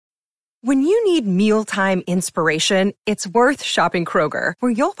When you need mealtime inspiration, it's worth shopping Kroger,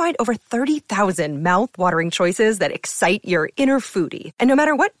 where you'll find over 30,000 mouth-watering choices that excite your inner foodie. And no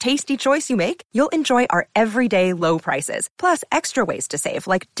matter what tasty choice you make, you'll enjoy our everyday low prices, plus extra ways to save,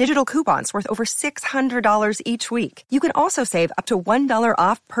 like digital coupons worth over $600 each week. You can also save up to $1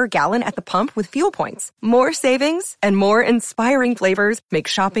 off per gallon at the pump with fuel points. More savings and more inspiring flavors make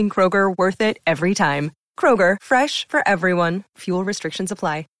shopping Kroger worth it every time. Kroger, fresh for everyone. Fuel restrictions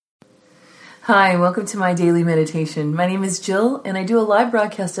apply. Hi, welcome to my daily meditation. My name is Jill, and I do a live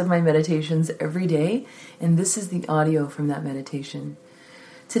broadcast of my meditations every day, and this is the audio from that meditation.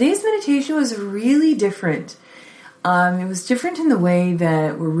 Today's meditation was really different. It was different in the way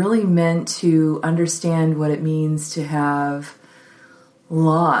that we're really meant to understand what it means to have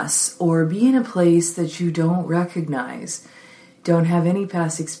loss or be in a place that you don't recognize, don't have any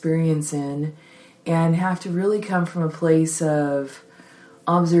past experience in, and have to really come from a place of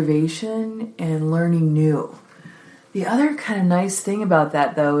observation and learning new. The other kind of nice thing about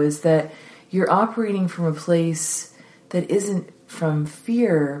that, though, is that you're operating from a place that isn't from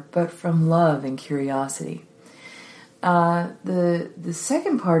fear, but from love and curiosity. The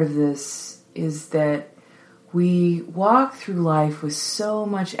second part of this is that we walk through life with so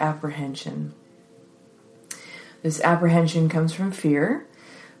much apprehension. This apprehension comes from fear,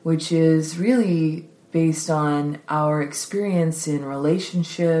 which is really based on our experience in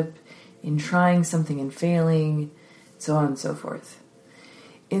relationship, in trying something and failing, so on and so forth.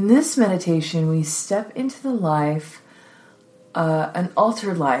 In this meditation, we step into the life, an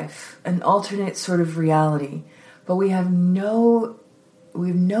altered life, an alternate sort of reality, but we have no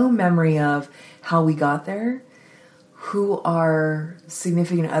memory of how we got there, who our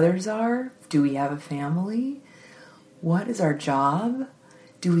significant others are, do we have a family, what is our job,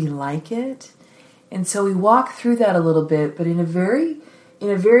 do we like it? And so we walk through that a little bit, but in a very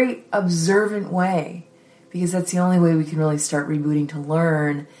observant way, because that's the only way we can really start rebooting to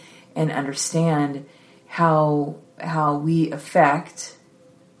learn and understand how we affect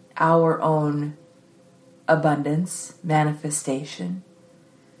our own abundance, manifestation,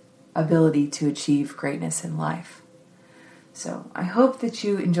 ability to achieve greatness in life. So I hope that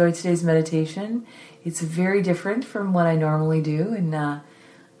you enjoyed today's meditation. It's very different from what I normally do, and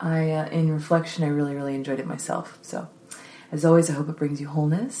in reflection, I really, really enjoyed it myself. So, as always, I hope it brings you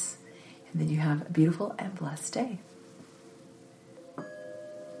wholeness and that you have a beautiful and blessed day. Go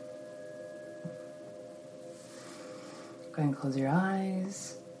ahead and close your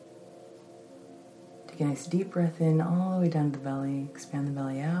eyes. Take a nice deep breath in all the way down to the belly. Expand the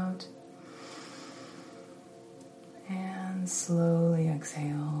belly out. And slowly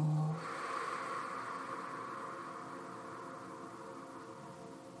exhale.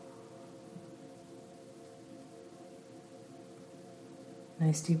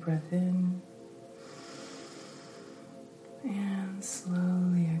 Nice deep breath in, and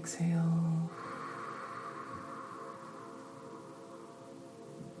slowly exhale.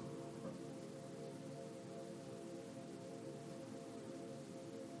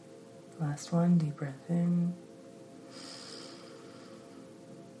 Last one, deep breath in,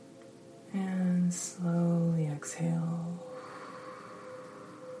 and slowly exhale.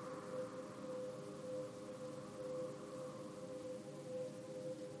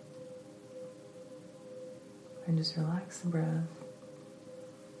 And just relax the breath.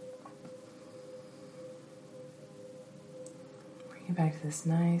 Bring it back to this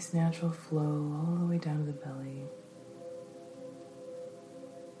nice natural flow all the way down to the belly.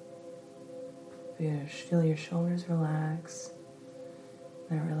 Feel your shoulders relax.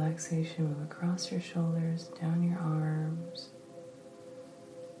 That relaxation move across your shoulders, down your arms.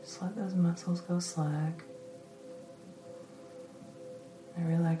 Just let those muscles go slack. That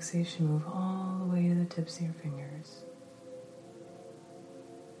relaxation move all the way to the tips of your fingers.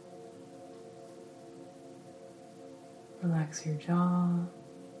 Relax your jaw,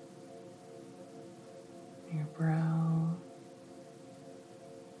 your brow.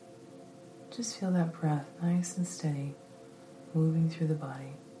 Just feel that breath nice and steady moving through the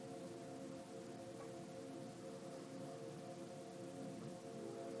body.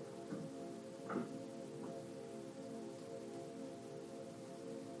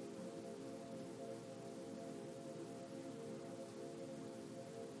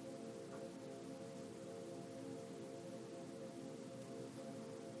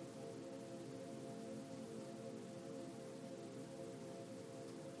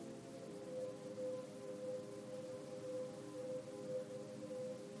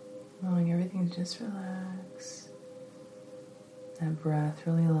 Allowing everything to just relax. That breath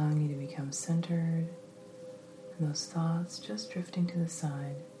really allowing you to become centered, and those thoughts just drifting to the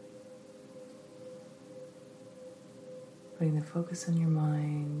side. putting the focus on your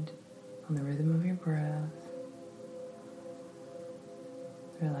mind, on the rhythm of your breath,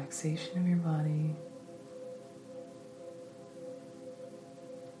 the relaxation of your body.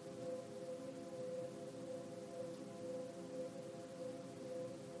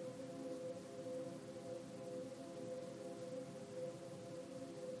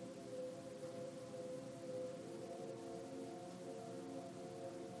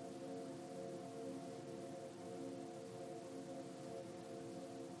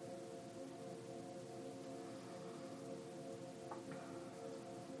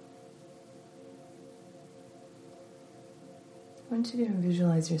 I want you to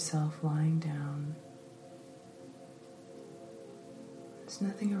visualize yourself lying down. There's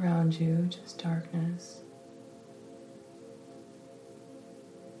nothing around you, just darkness.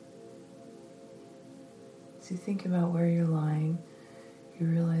 As you think about where you're lying, you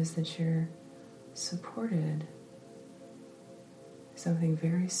realize that you're supported by something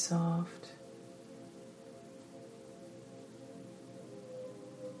very soft.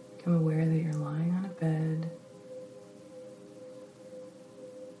 Become aware that you're lying on a bed.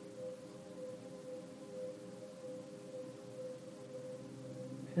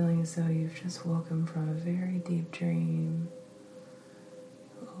 Feeling as though you've just woken from a very deep dream.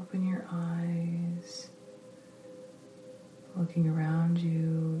 Open your eyes, looking around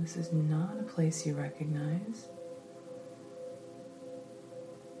you. This is not a place you recognize.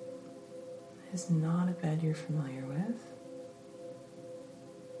 It's not a bed you're familiar with.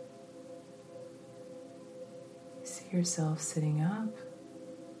 You see yourself sitting up,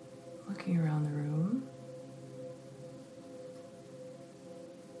 looking around the room.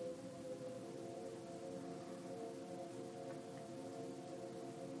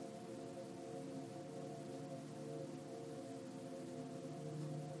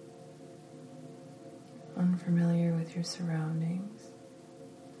 Unfamiliar with your surroundings.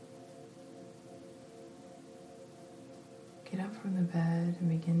 Get up from the bed and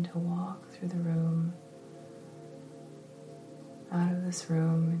begin to walk through the room, out of this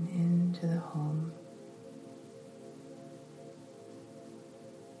room and into the home.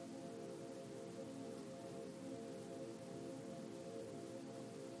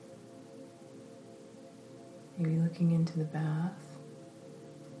 Maybe looking into the bath.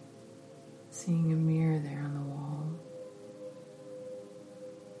 Seeing a mirror there on the wall.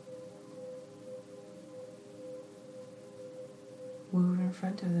 Move in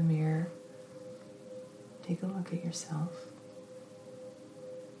front of the mirror. Take a look at yourself.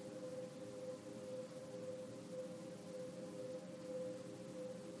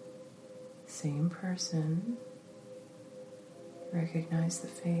 Same person. Recognize the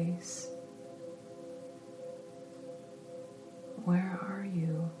face. Where are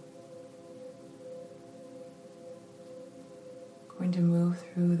you? Going to move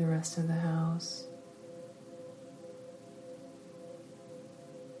through the rest of the house.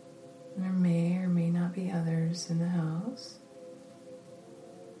 There may or may not be others in the house.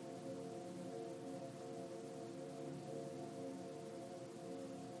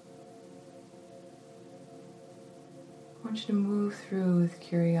 I want you to move through with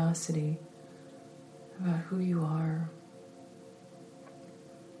curiosity about who you are,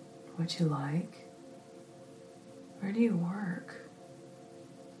 what you like, where do you work?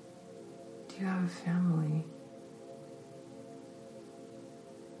 Do you have a family?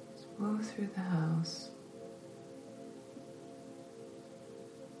 Just move through the house.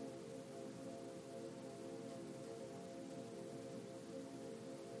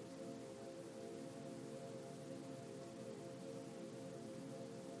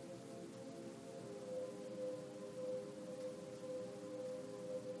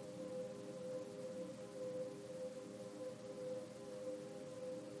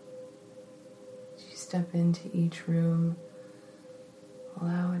 Step into each room,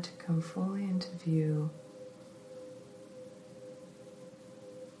 allow it to come fully into view,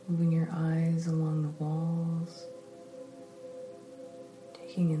 moving your eyes along the walls,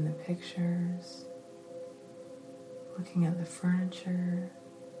 taking in the pictures, looking at the furniture.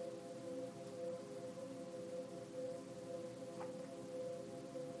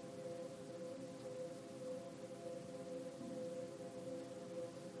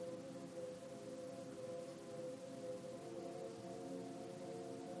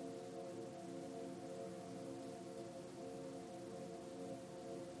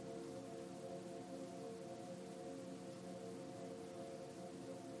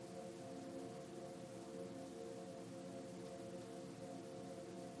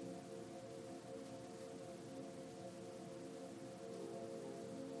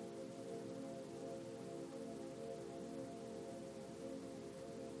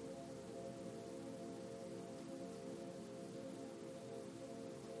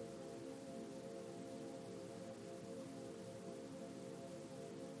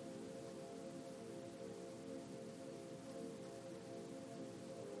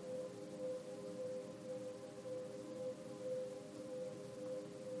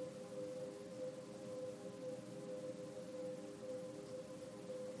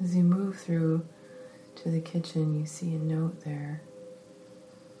 As you move through to the kitchen, you see a note there.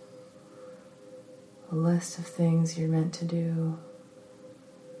 A list of things you're meant to do.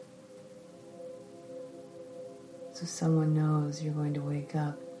 So someone knows you're going to wake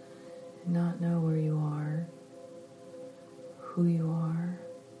up and not know where you are, who you are.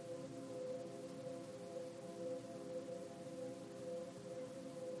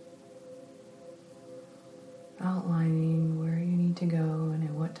 Outlining where you need to go and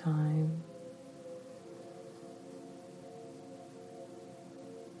at what time.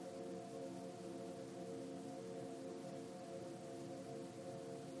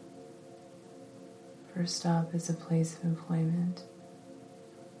 First stop is a place of employment.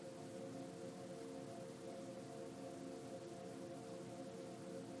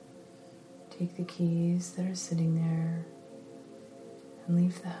 Take the keys that are sitting there and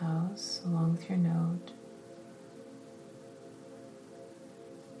leave the house along with your note.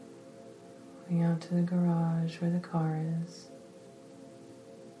 Going out to the garage where the car is.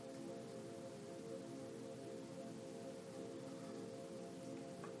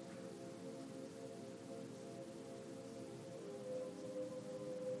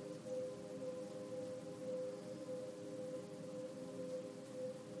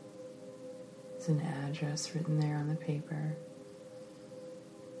 There's an address written there on the paper.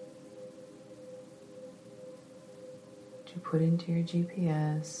 To put into your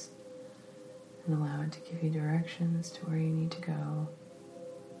GPS and allow it to give you directions to where you need to go.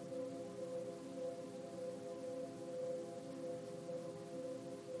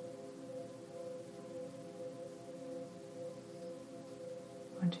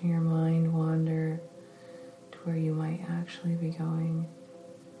 Watching your mind wander to where you might actually be going.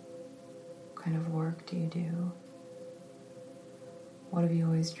 What kind of work do you do? What have you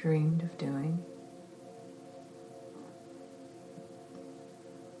always dreamed of doing?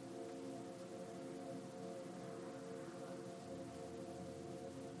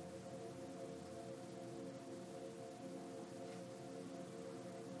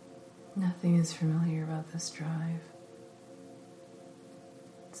 Nothing is familiar about this drive.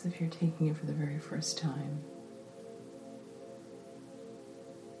 It's as if you're taking it for the very first time.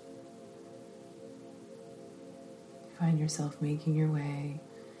 You find yourself making your way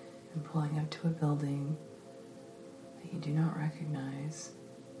and pulling up to a building that you do not recognize.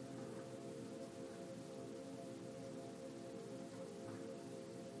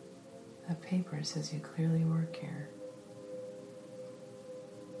 That paper says you clearly work here.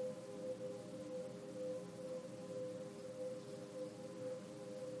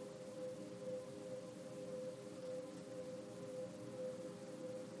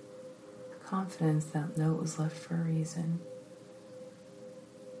 Confidence that note was left for a reason.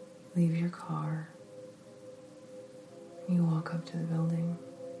 Leave your car. You walk up to the building.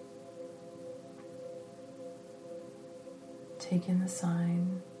 Take in the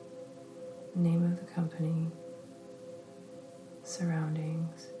sign, name of the company,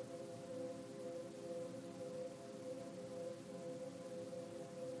 surroundings.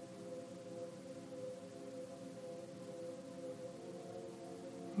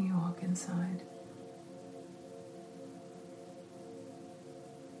 You walk inside.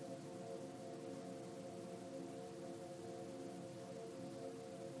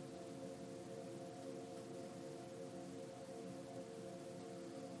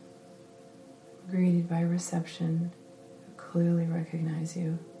 Greeted by reception who clearly recognize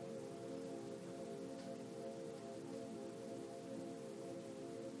you.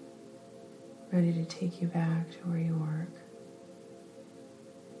 Ready to take you back to where you work.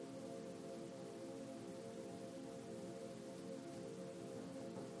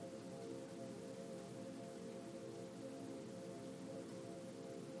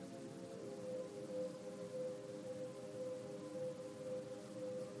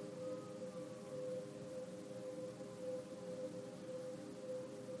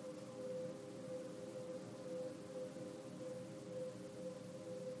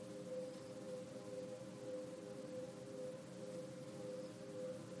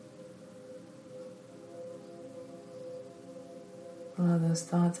 Allow those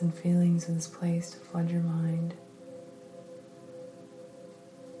thoughts and feelings of this place to flood your mind.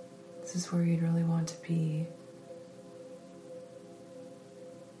 This is where you'd really want to be.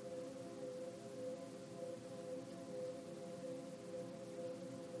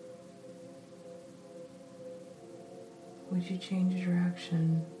 Would you change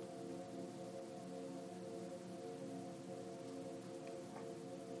direction?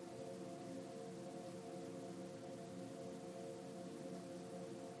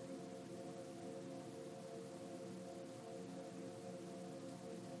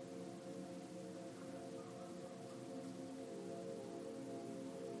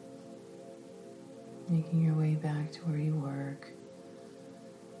 Making your way back to where you work,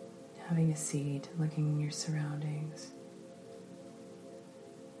 having a seat, looking at your surroundings.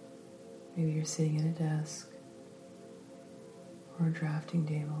 Maybe you're sitting at a desk or a drafting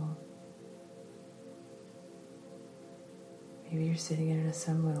table. Maybe you're sitting in an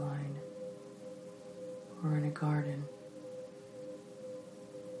assembly line or in a garden.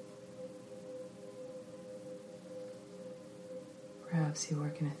 Perhaps you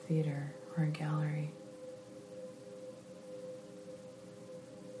work in a theater or a gallery.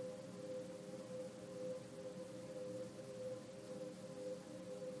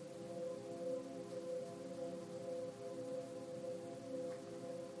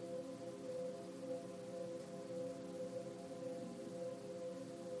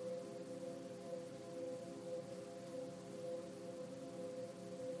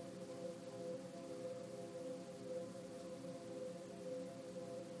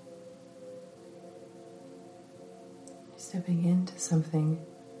 Stepping into something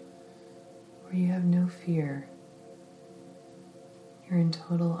where you have no fear. You're in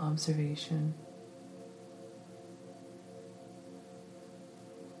total observation.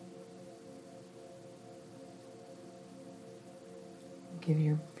 Give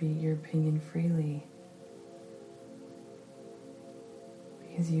your opinion freely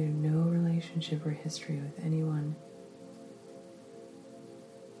because you have no relationship or history with anyone.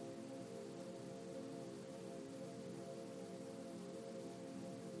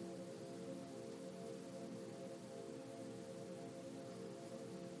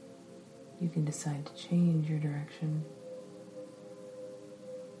 You can decide to change your direction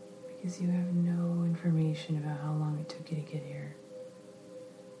because you have no information about how long it took you to get here.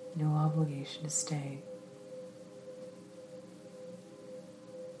 No obligation to stay.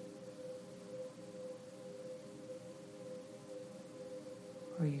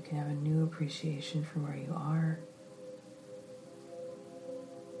 Or you can have a new appreciation for where you are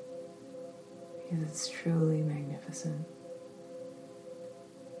because it's truly magnificent.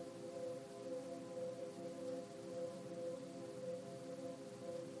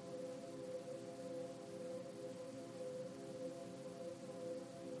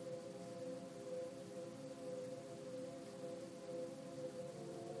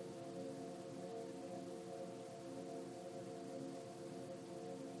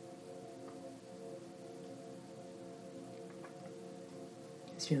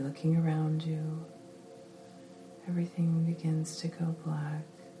 As you're looking around you, everything begins to go black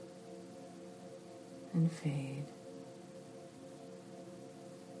and fade.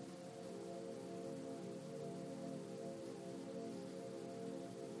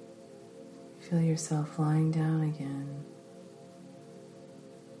 You feel yourself lying down again,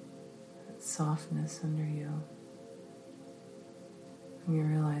 that softness under you, and you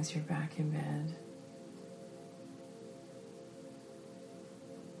realize you're back in bed.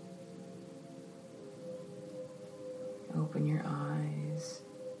 Open your eyes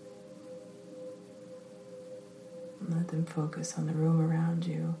and let them focus on the room around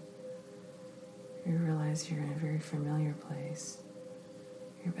you. You realize you're in a very familiar place.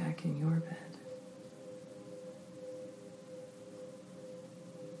 You're back in your bed.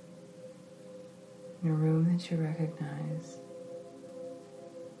 In a room that you recognize.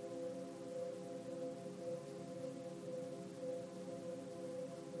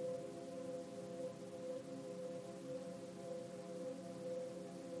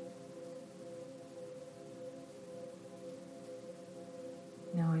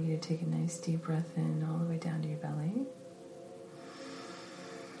 Now I want you to take a nice deep breath in all the way down to your belly.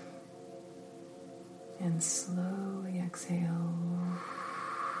 And slowly exhale.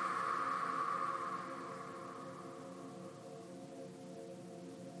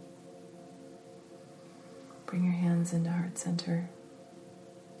 Bring your hands into heart center.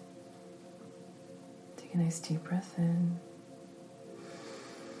 Take a nice deep breath in.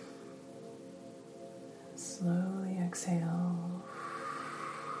 And slowly exhale.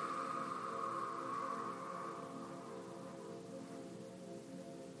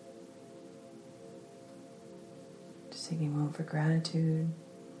 Just taking a moment for gratitude,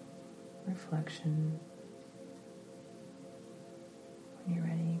 reflection.